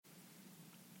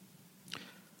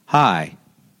Hi,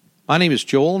 my name is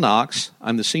Joel Knox.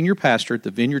 I'm the senior pastor at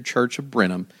the Vineyard Church of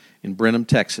Brenham in Brenham,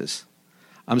 Texas.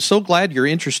 I'm so glad you're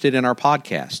interested in our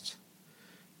podcasts.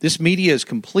 This media is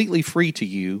completely free to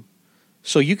you,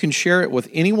 so you can share it with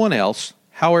anyone else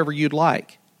however you'd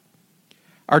like.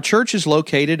 Our church is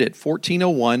located at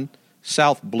 1401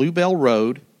 South Bluebell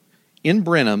Road in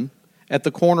Brenham at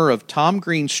the corner of Tom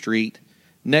Green Street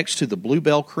next to the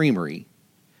Bluebell Creamery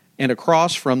and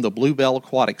across from the Bluebell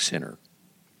Aquatic Center.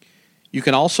 You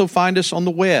can also find us on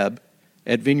the web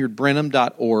at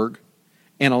vineyardbrenham.org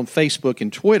and on Facebook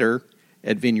and Twitter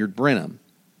at Vineyard Brenham.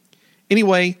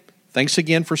 Anyway, thanks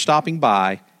again for stopping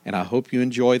by, and I hope you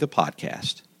enjoy the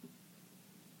podcast.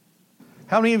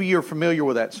 How many of you are familiar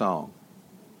with that song?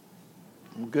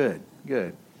 Good.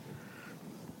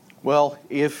 Well,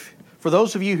 for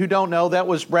those of you who don't know, that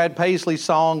was Brad Paisley's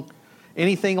song,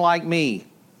 Anything Like Me.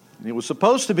 It was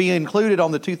supposed to be included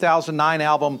on the 2009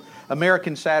 album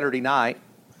American Saturday Night,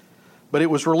 but it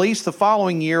was released the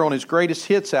following year on his greatest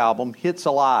hits album, Hits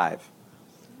Alive.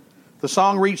 The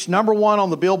song reached number 1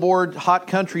 on the Billboard Hot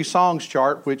Country Songs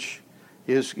chart, which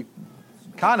is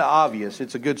kind of obvious.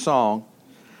 It's a good song.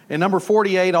 And number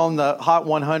 48 on the Hot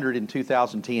 100 in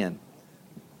 2010.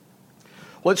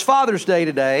 Well, it's Father's Day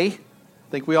today. I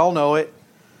think we all know it.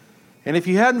 And if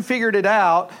you hadn't figured it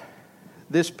out,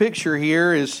 this picture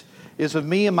here is of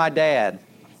me and my dad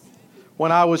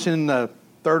when I was in the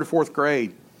 3rd or 4th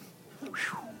grade.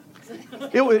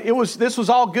 This was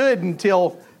all good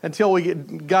until we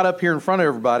got up here in front of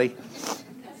everybody.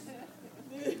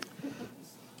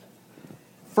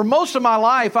 For most of my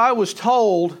life, I was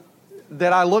told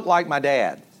that I looked like my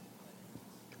dad.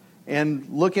 And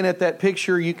looking at that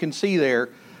picture, you can see there,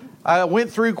 I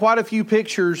went through quite a few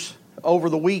pictures over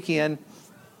the weekend.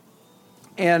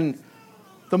 And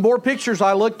the more pictures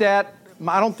I looked at,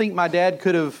 I don't think my dad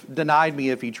could have denied me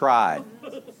if he tried.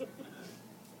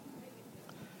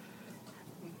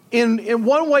 In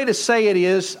one way to say it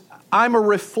is, I'm a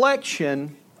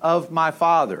reflection of my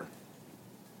father.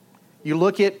 You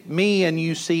look at me and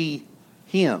you see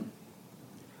him.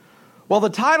 Well, the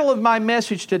title of my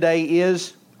message today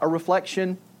is A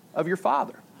Reflection of Your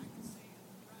Father.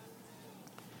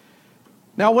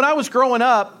 Now, when I was growing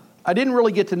up, I didn't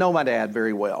really get to know my dad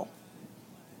very well.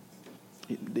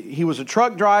 He was a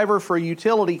truck driver for a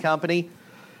utility company,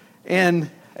 and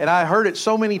I heard it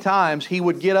so many times. He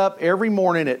would get up every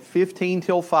morning at 15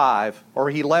 till 5, or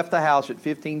he left the house at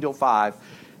 15 till 5.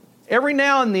 Every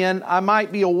now and then, I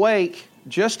might be awake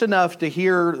just enough to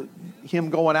hear him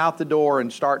going out the door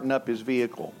and starting up his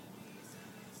vehicle.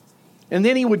 And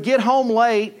then he would get home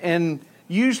late and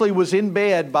usually was in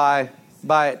bed by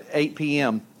 8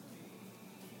 p.m.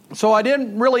 So I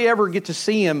didn't really ever get to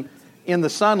see him in the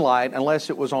sunlight unless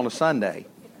it was on a Sunday.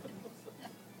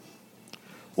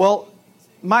 Well,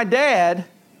 my dad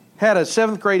had a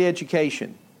 7th grade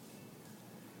education.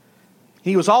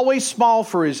 He was always small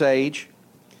for his age,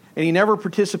 and he never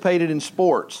participated in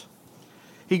sports.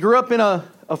 He grew up in a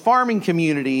farming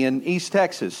community in East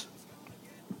Texas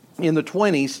in the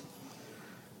 20s,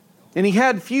 and he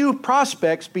had few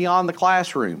prospects beyond the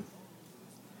classroom.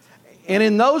 And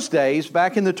in those days,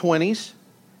 back in the 20s,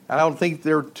 I don't think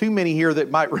there are too many here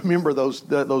that might remember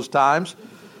those times,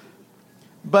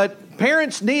 but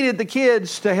parents needed the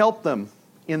kids to help them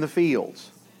in the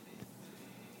fields.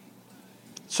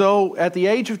 So at the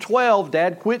age of 12,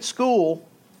 Dad quit school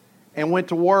and went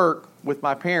to work with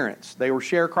my parents. They were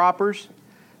sharecroppers.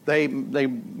 They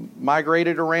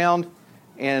migrated around,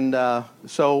 and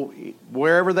so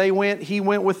wherever they went, he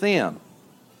went with them.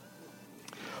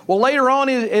 Well, later on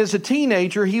as a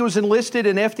teenager, he was enlisted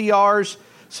in FDR's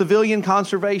Civilian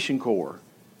Conservation Corps.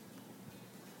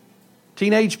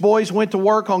 Teenage boys went to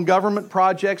work on government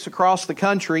projects across the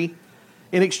country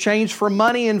in exchange for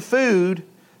money and food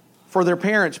for their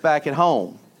parents back at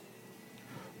home.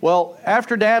 Well,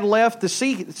 after Dad left the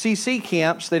CC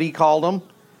camps that he called them,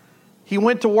 he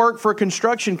went to work for a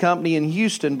construction company in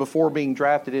Houston before being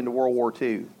drafted into World War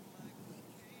II.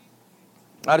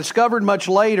 I discovered much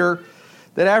later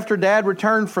that after Dad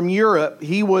returned from Europe,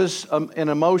 he was an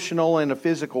emotional and a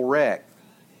physical wreck.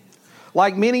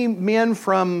 Like many men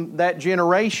from that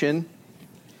generation,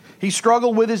 he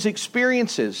struggled with his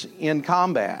experiences in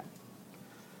combat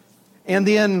and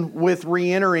then with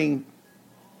re-entering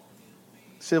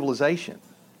civilization.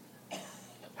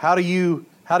 How do you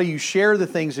share the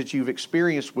things that you've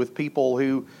experienced with people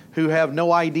who have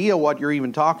no idea what you're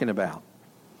even talking about?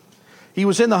 He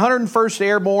was in the 101st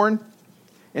Airborne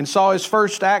and saw his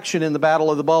first action in the Battle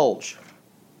of the Bulge.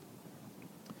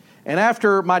 And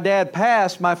after my dad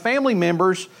passed, my family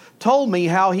members told me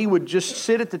how he would just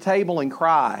sit at the table and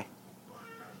cry.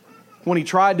 when he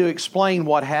tried to explain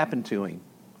what happened to him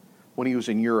when he was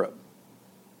in Europe.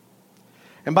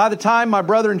 And by the time my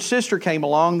brother and sister came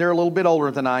along, they're a little bit older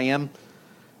than I am,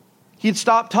 he'd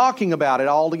stopped talking about it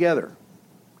altogether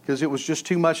because it was just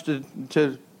too much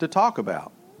to talk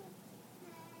about.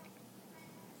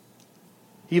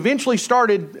 He eventually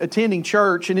started attending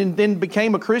church and then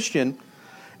became a Christian.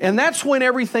 And that's when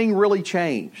everything really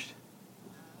changed.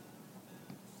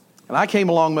 And I came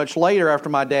along much later after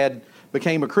my dad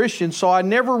became a Christian, so I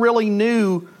never really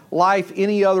knew life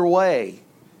any other way.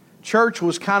 Church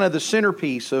was kind of the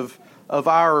centerpiece of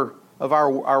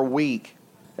our week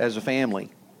as a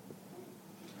family.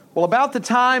 Well, about the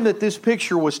time that this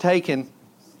picture was taken,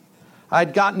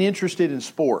 I'd gotten interested in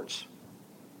sports.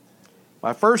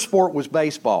 My first sport was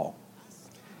baseball.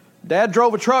 Dad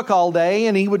drove a truck all day,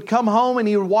 and he would come home and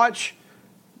he would watch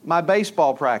my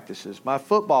baseball practices, my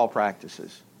football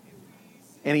practices.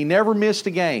 And he never missed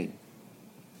a game.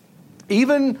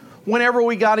 Even whenever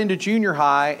we got into junior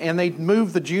high and they'd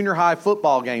move the junior high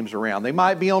football games around. They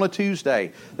might be on a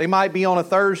Tuesday. They might be on a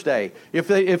Thursday.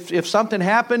 If something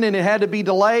happened and it had to be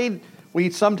delayed, we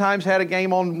sometimes had a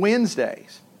game on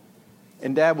Wednesdays.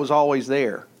 And Dad was always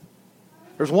there.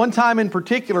 There's one time in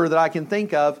particular that I can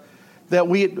think of that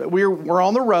we were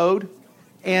on the road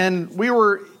and we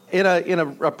were in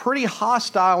a pretty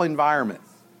hostile environment.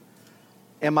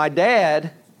 And my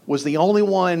dad was the only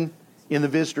one in the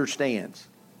visitor stands.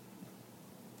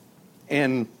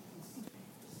 And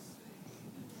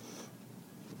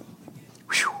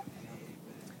whew,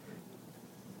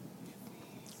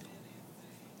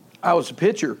 I was a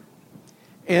pitcher.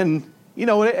 And, you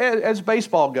know, as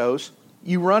baseball goes,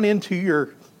 you run into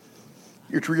your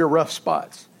rough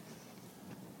spots.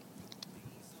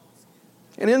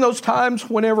 And in those times,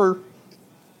 whenever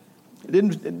it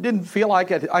didn't feel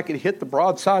like I could hit the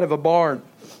broadside of a barn,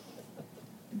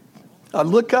 I'd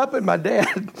look up and my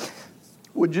dad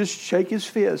would just shake his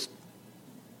fist.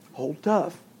 Hold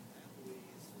tough.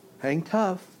 Hang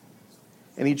tough.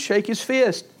 And he'd shake his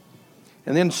fist.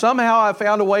 And then somehow I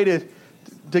found a way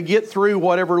to get through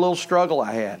whatever little struggle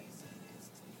I had.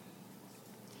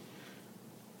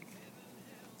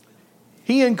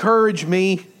 He encouraged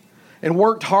me and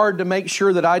worked hard to make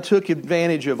sure that I took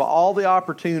advantage of all the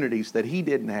opportunities that he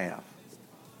didn't have.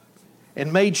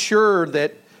 And made sure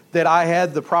that I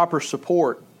had the proper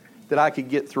support that I could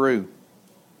get through.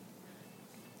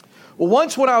 Well,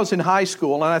 once when I was in high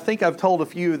school, and I think I've told a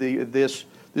few of this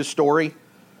story,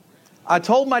 I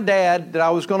told my dad that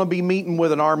I was going to be meeting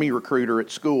with an Army recruiter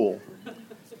at school.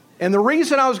 And the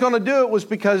reason I was going to do it was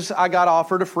because I got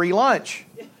offered a free lunch.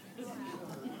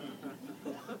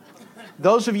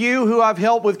 Those of you who I've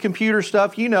helped with computer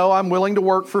stuff, you know I'm willing to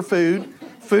work for food.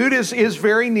 Food is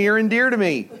very near and dear to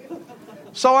me.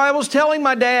 So I was telling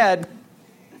my dad,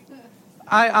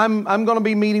 I'm going to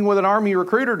be meeting with an Army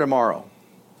recruiter tomorrow.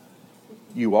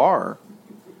 You are?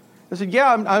 I said,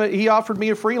 yeah, he offered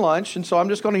me a free lunch, and so I'm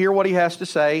just going to hear what he has to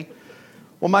say.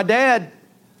 Well, my dad,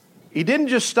 he didn't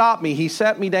just stop me. He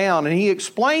sat me down, and he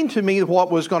explained to me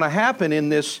what was going to happen in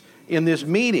this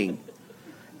meeting.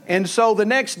 And so the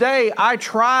next day, I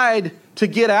tried to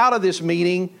get out of this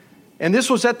meeting, and this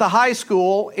was at the high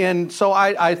school, and so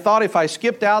I thought if I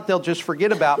skipped out, they'll just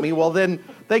forget about me. Well, then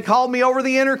they called me over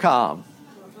the intercom.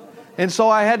 And so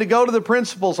I had to go to the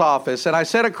principal's office, and I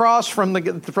sat across from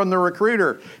the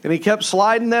recruiter, and he kept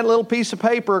sliding that little piece of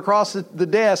paper across the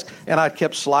desk, and I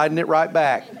kept sliding it right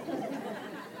back.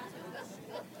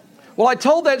 Well, I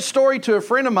told that story to a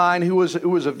friend of mine who was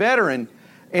a veteran,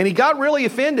 and he got really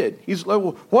offended. He's like,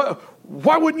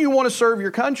 why wouldn't you want to serve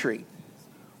your country?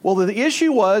 Well, the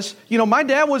issue was, my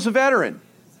dad was a veteran,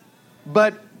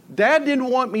 but Dad didn't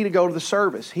want me to go to the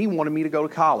service. He wanted me to go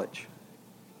to college.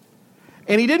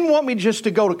 And he didn't want me just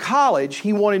to go to college.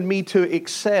 He wanted me to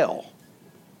excel.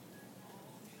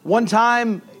 One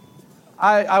time,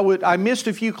 I missed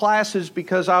a few classes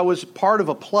because I was part of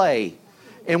a play.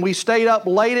 And we stayed up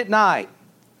late at night.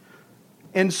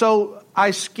 And so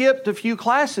I skipped a few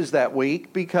classes that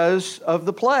week because of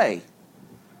the play.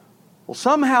 Well,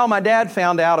 somehow my dad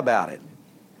found out about it.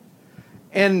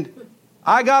 And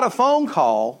I got a phone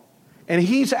call, and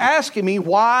he's asking me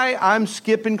why I'm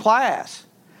skipping class.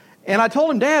 And I told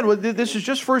him, Dad, this is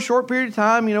just for a short period of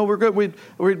time. We're good.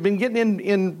 We've been getting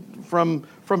in from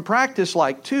practice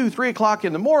like 2, 3 o'clock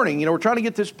in the morning. We're trying to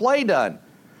get this play done.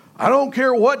 I don't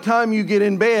care what time you get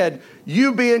in bed.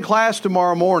 You be in class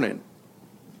tomorrow morning.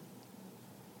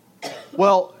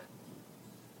 Well,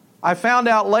 I found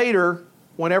out later,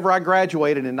 whenever I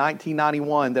graduated in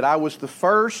 1991, that I was the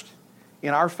first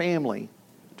in our family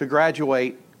to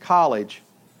graduate college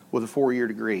with a 4-year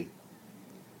degree.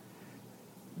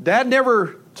 Dad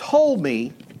never told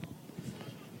me,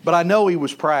 but I know he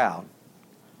was proud.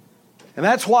 And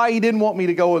that's why he didn't want me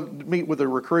to go and meet with a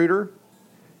recruiter.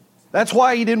 That's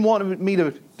why he didn't want me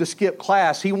to skip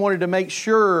class. He wanted to make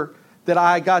sure that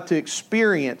I got to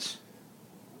experience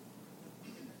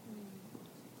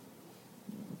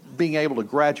being able to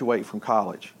graduate from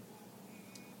college.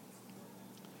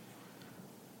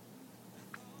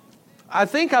 I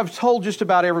think I've told just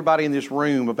about everybody in this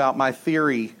room about my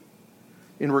theory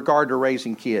in regard to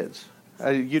raising kids.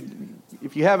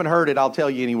 If you haven't heard it, I'll tell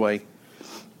you anyway.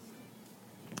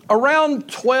 Around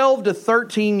 12 to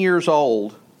 13 years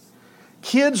old,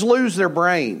 kids lose their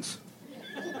brains.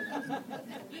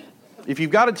 If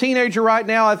you've got a teenager right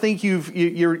now, I think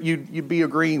you'd be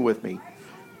agreeing with me.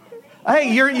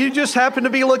 Hey, you just happen to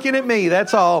be looking at me,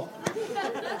 that's all.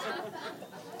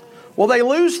 Well, they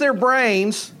lose their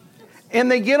brains, and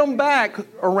they get them back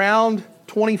around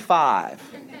 25.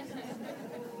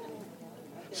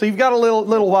 So you've got a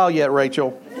little while yet,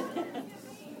 Rachel.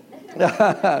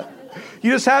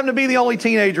 You just happen to be the only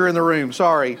teenager in the room,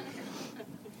 sorry.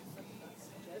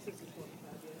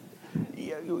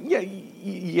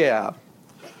 Yeah.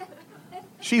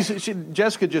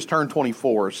 Jessica just turned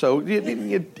 24, so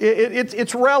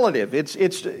it's relative.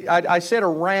 I said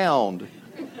around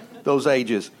those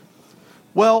ages.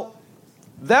 Well,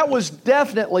 that was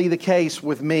definitely the case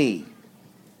with me.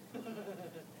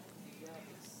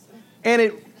 And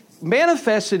it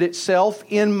manifested itself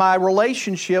in my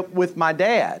relationship with my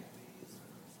dad.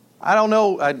 I don't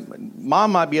know,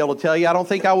 Mom might be able to tell you, I don't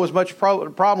think I was much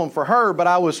problem for her, but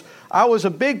I was a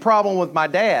big problem with my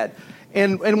dad.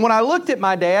 And when I looked at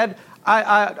my dad,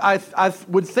 I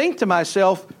would think to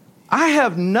myself, I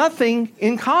have nothing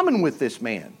in common with this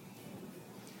man.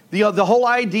 The whole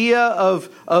idea of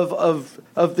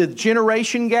the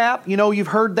generation gap, you've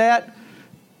heard that.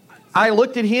 I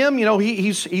looked at him,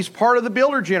 he's part of the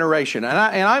builder generation, and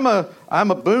I'm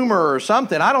a boomer or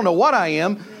something. I don't know what I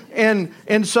am.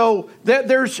 And so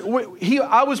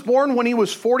I was born when he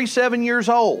was 47 years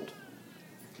old.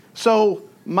 So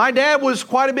my dad was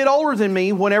quite a bit older than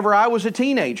me whenever I was a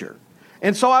teenager.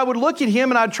 And so I would look at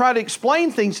him and I'd try to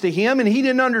explain things to him and he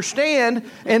didn't understand.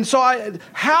 And so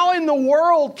how in the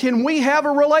world can we have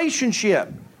a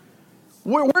relationship?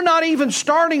 We're not even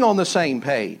starting on the same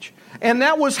page. And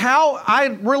that was how I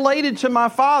related to my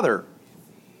father.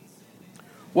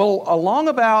 Well, along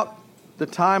about the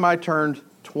time I turned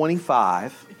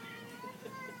 25,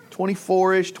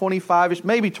 24-ish, 25-ish,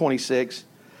 maybe 26.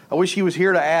 I wish he was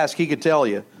here to ask. He could tell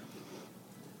you.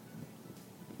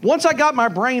 Once I got my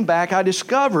brain back, I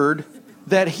discovered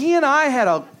that he and I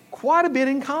had quite a bit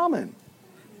in common.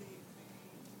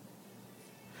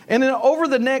 And then over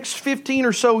the next 15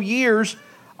 or so years,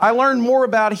 I learned more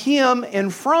about him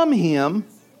and from him,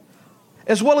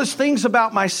 as well as things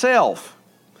about myself,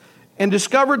 and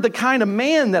discovered the kind of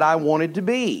man that I wanted to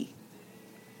be.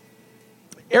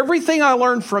 Everything I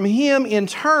learned from him, in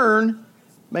turn,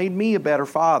 made me a better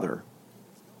father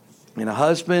and a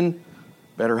husband,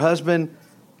 better husband,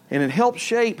 and it helped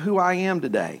shape who I am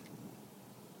today.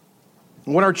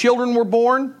 When our children were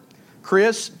born,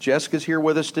 Chris, Jessica's here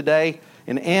with us today,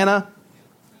 and Anna,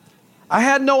 I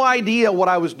had no idea what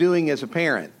I was doing as a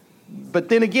parent. But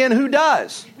then again, who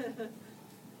does?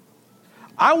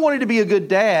 I wanted to be a good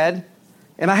dad,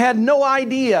 and I had no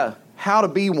idea how to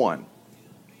be one.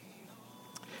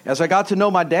 As I got to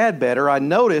know my dad better, I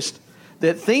noticed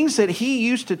that things that he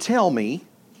used to tell me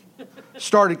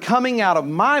started coming out of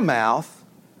my mouth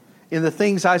in the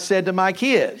things I said to my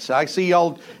kids. I see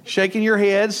y'all shaking your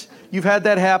heads. You've had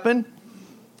that happen.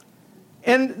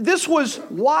 And this was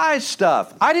wise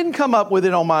stuff. I didn't come up with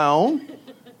it on my own.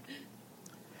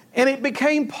 And it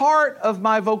became part of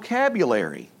my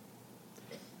vocabulary.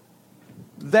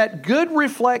 That good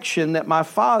reflection that my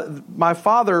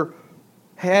father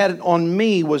had on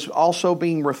me was also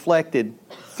being reflected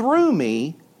through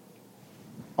me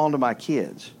onto my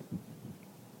kids.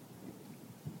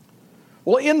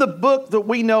 Well, in the book that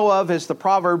we know of as the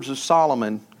Proverbs of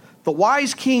Solomon, the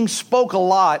wise king spoke a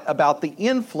lot about the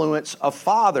influence a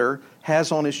father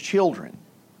has on his children.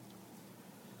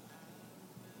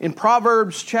 In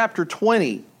Proverbs chapter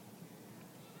 20,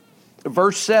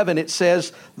 verse 7, it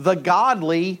says, "The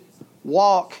godly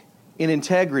walk in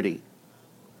integrity.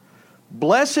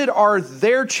 Blessed are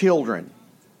their children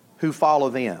who follow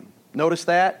them." Notice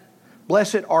that?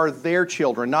 Blessed are their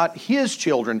children, not his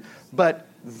children, but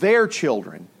their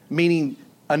children, meaning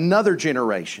another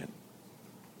generation.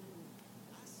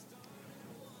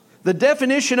 The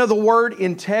definition of the word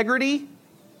integrity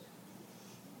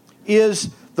is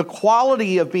the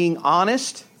quality of being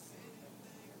honest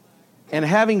and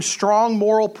having strong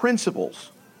moral principles.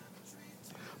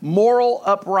 moral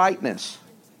uprightness,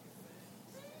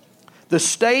 the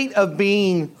state of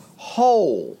being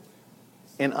whole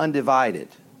and undivided.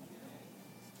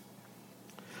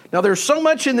 Now, there's so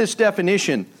much in this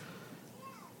definition.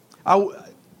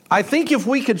 I think if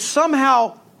we could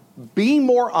somehow be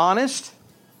more honest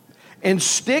and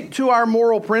stick to our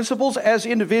moral principles as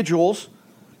individuals,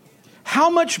 how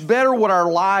much better would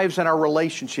our lives and our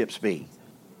relationships be?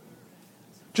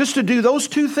 Just to do those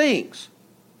two things.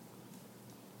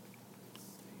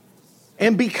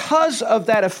 And because of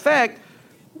that effect,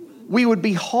 we would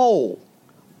be whole,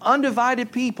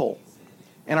 undivided people.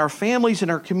 And our families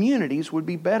and our communities would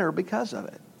be better because of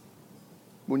it.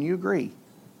 Wouldn't you agree?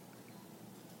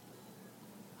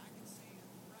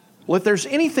 Well, if there's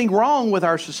anything wrong with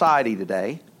our society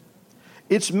today,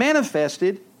 it's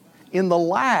manifested in the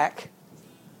lack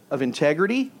of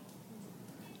integrity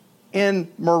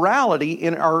and morality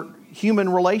in our human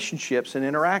relationships and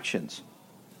interactions.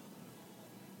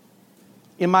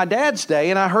 In my dad's day,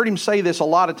 and I heard him say this a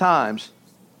lot of times,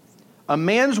 a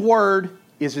man's word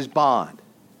is his bond.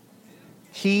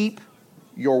 Keep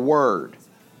your word.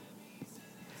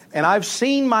 And I've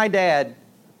seen my dad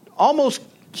almost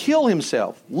kill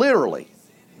himself, literally,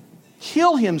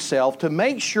 kill himself to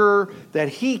make sure that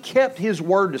he kept his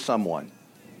word to someone.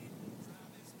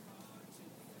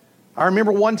 I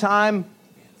remember one time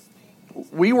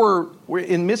we're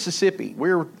in Mississippi.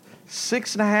 We were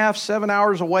 6.5, 7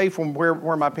 hours away from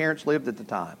where my parents lived at the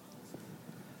time.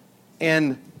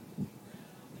 And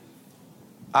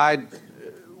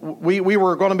we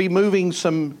were going to be moving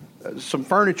some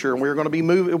furniture, and we were going to be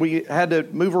moving. We had to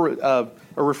move a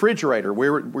refrigerator. We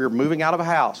were moving out of a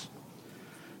house,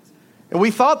 and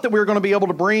we thought that we were going to be able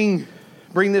to bring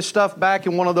this stuff back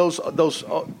in one of those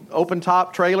open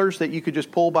top trailers that you could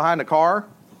just pull behind a car.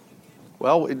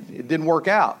 Well, it didn't work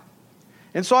out,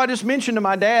 and so I just mentioned to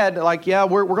my dad, like, yeah,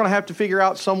 we're going to have to figure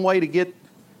out some way to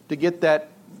get that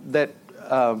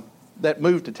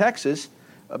move to Texas,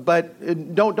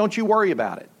 but don't you worry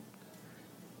about it.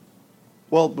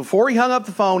 Well, before he hung up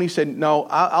the phone, he said, no,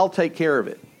 I'll take care of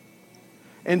it.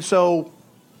 And so,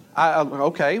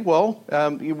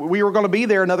 we were going to be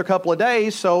there another couple of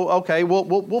days, so okay,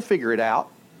 we'll figure it out.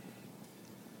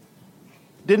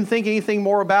 Didn't think anything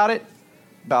more about it.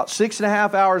 About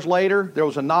 6.5 hours later, there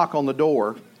was a knock on the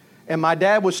door, and my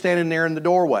dad was standing there in the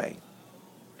doorway.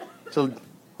 So,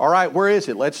 all right, where is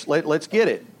it? Let's get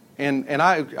it. And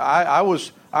I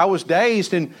was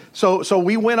dazed, and so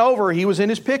we went over. He was in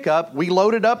his pickup. We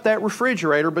loaded up that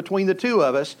refrigerator between the two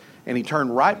of us, and he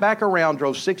turned right back around,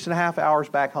 drove 6.5 hours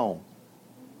back home.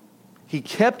 He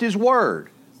kept his word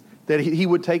that he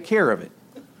would take care of it.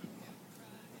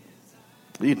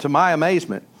 To my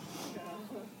amazement.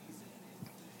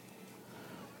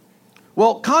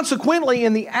 Well, consequently,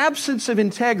 in the absence of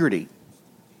integrity,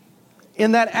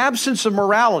 in that absence of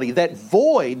morality, that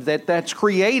void that's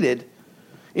created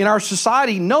in our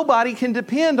society, nobody can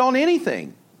depend on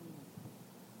anything.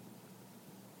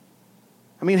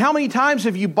 I mean, how many times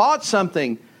have you bought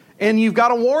something and you've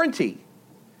got a warranty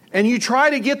and you try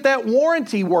to get that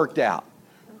warranty worked out?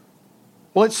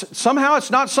 Well, somehow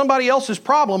it's not somebody else's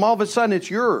problem. All of a sudden it's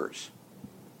yours.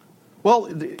 Well,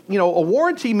 a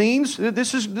warranty means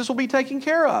this will be taken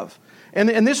care of.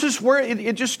 And this is where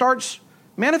it just starts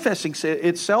manifesting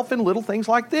itself in little things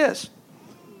like this.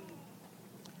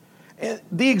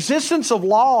 The existence of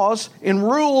laws and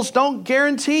rules don't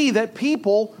guarantee that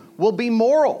people will be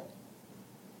moral.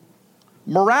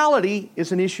 Morality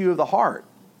is an issue of the heart.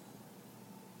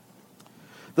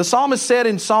 The psalmist said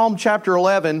in Psalm chapter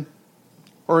 11,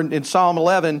 or in Psalm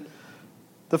 11,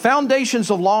 the foundations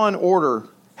of law and order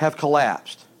have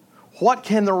collapsed. What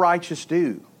can the righteous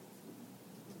do?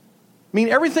 I mean,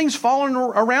 everything's falling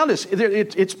around us.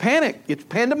 It's panic. It's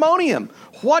pandemonium.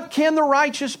 What can the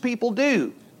righteous people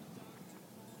do?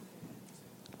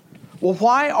 Well,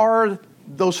 why are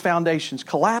those foundations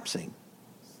collapsing?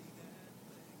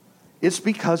 It's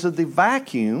because of the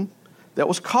vacuum that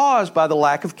was caused by the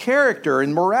lack of character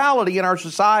and morality in our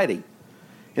society.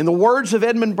 In the words of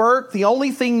Edmund Burke, the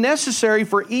only thing necessary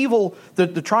for evil, the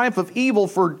triumph of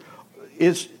evil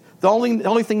is the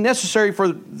only thing necessary for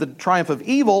the triumph of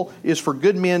evil is for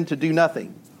good men to do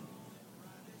nothing.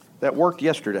 That worked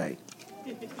yesterday.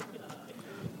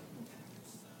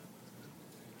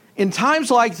 In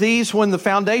times like these, when the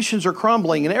foundations are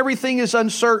crumbling and everything is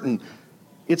uncertain,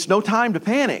 it's no time to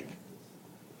panic.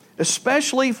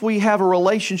 Especially if we have a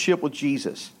relationship with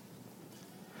Jesus.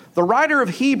 The writer of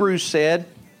Hebrews said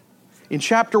in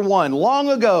chapter 1, long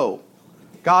ago,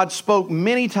 God spoke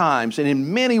many times and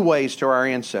in many ways to our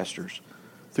ancestors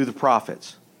through the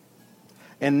prophets.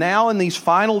 And now in these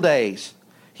final days,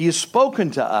 He has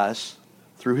spoken to us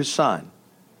through His Son.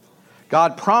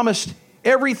 God promised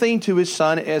everything to His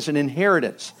Son as an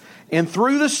inheritance. And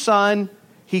through the Son,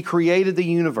 He created the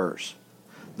universe.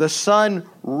 The Son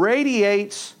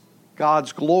radiates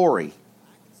God's glory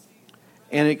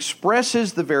and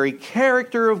expresses the very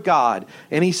character of God.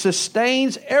 And He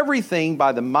sustains everything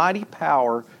by the mighty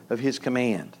power of His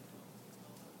command.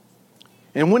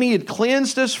 And when He had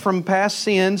cleansed us from past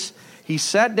sins, He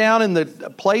sat down in the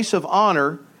place of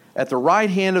honor at the right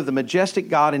hand of the majestic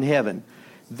God in heaven.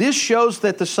 This shows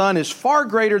that the Son is far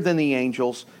greater than the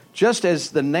angels, just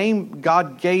as the name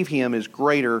God gave Him is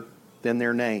greater than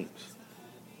their names.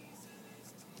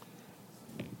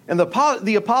 And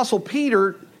the Apostle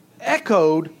Peter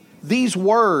echoed these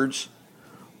words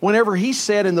whenever he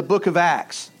said in the book of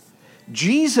Acts,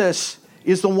 Jesus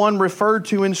is the one referred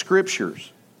to in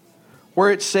Scriptures,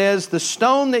 where it says, the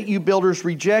stone that you builders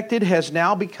rejected has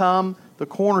now become the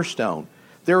cornerstone.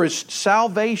 There is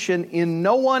salvation in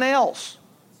no one else.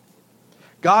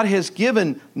 God has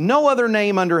given no other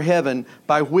name under heaven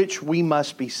by which we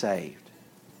must be saved.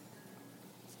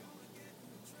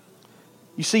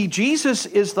 You see, Jesus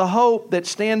is the hope that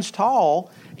stands tall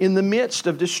in the midst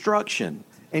of destruction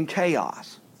and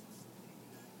chaos.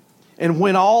 And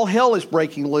when all hell is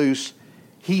breaking loose,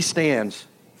 He stands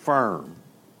firm.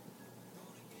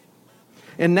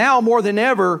 And now more than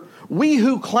ever, we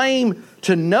who claim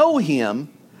to know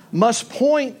Him must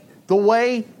point the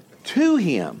way to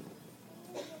Him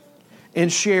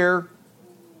and share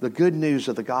the good news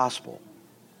of the gospel.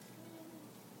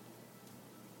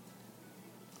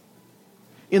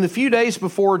 In the few days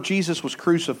before Jesus was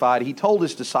crucified, He told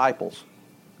His disciples,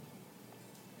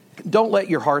 don't let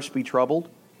your hearts be troubled.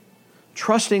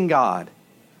 Trust in God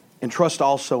and trust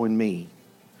also in me.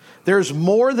 There's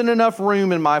more than enough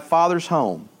room in my Father's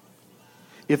home.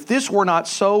 If this were not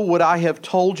so, would I have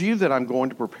told you that I'm going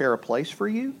to prepare a place for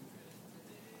you?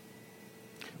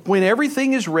 When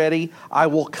everything is ready, I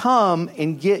will come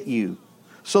and get you,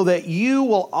 so that you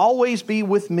will always be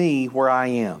with me where I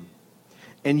am,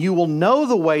 and you will know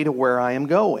the way to where I am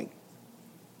going.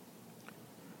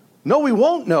 No, we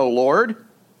won't know, Lord,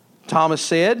 Thomas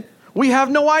said. We have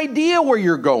no idea where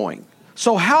you're going,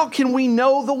 so how can we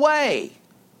know the way?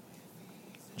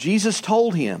 Jesus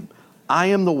told him, I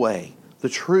am the way, the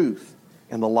truth,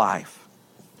 and the life.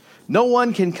 No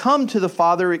one can come to the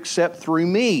Father except through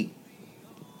me.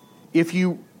 If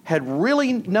you had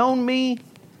really known me,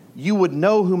 you would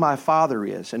know who my Father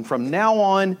is. And from now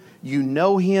on, you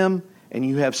know Him and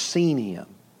you have seen Him.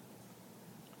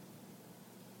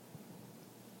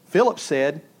 Philip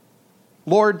said,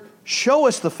 Lord, show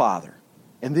us the Father,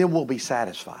 and then we'll be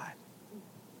satisfied.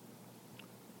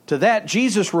 To that,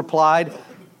 Jesus replied,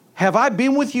 have I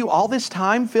been with you all this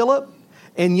time, Philip?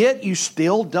 And yet you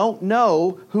still don't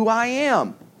know who I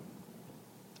am.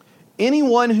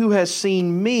 Anyone who has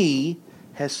seen me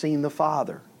has seen the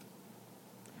Father.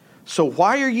 So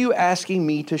why are you asking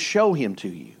me to show Him to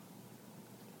you?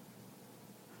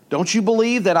 Don't you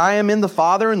believe that I am in the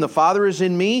Father and the Father is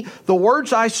in me? The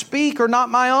words I speak are not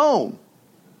my own,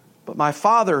 but my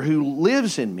Father who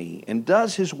lives in me and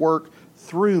does His work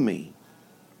through me.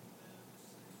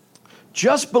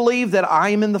 Just believe that I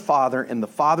am in the Father and the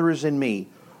Father is in me,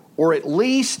 or at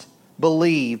least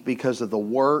believe because of the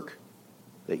work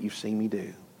that you've seen me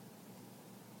do.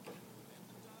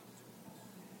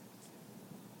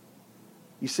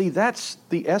 You see, that's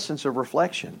the essence of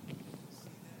reflection.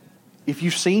 If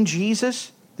you've seen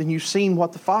Jesus, then you've seen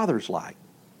what the Father's like.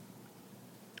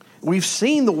 We've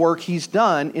seen the work He's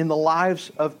done in the lives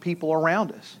of people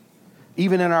around us,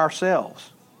 even in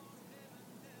ourselves.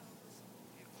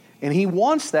 And He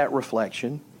wants that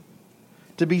reflection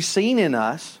to be seen in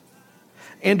us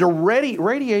and to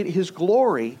radiate His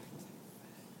glory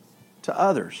to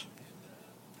others.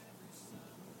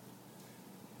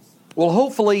 Well,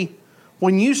 hopefully,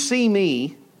 when you see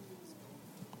me,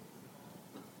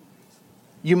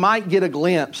 you might get a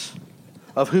glimpse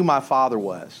of who my father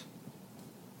was.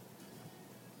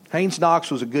 Haynes Knox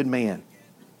was a good man.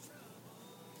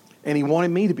 And he wanted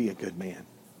me to be a good man.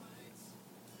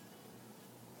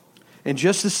 And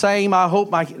just the same, I hope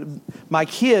my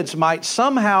kids might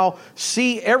somehow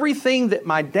see everything that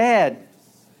my dad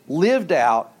lived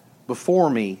out before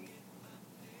me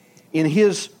in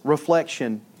his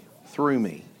reflection through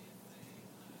me.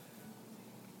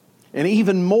 And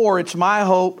even more, it's my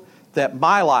hope that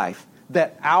my life,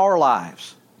 that our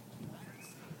lives,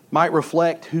 might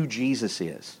reflect who Jesus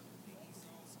is.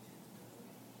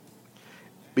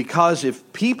 Because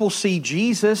if people see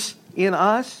Jesus in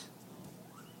us,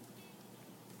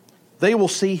 they will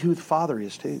see who the Father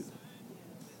is too.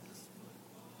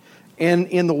 And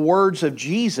in the words of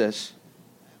Jesus,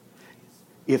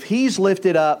 if He's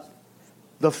lifted up,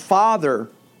 the Father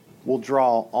will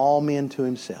draw all men to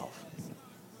Himself.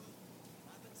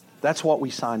 That's what we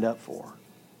signed up for.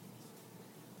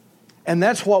 And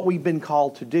that's what we've been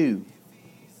called to do.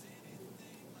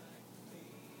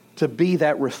 To be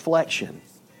that reflection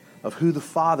of who the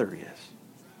Father is.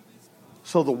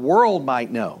 So the world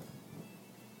might know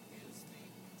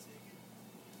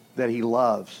that He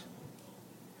loves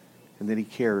and that He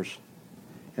cares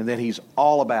and that He's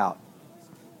all about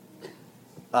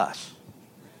us.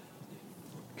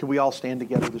 Can we all stand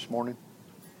together this morning?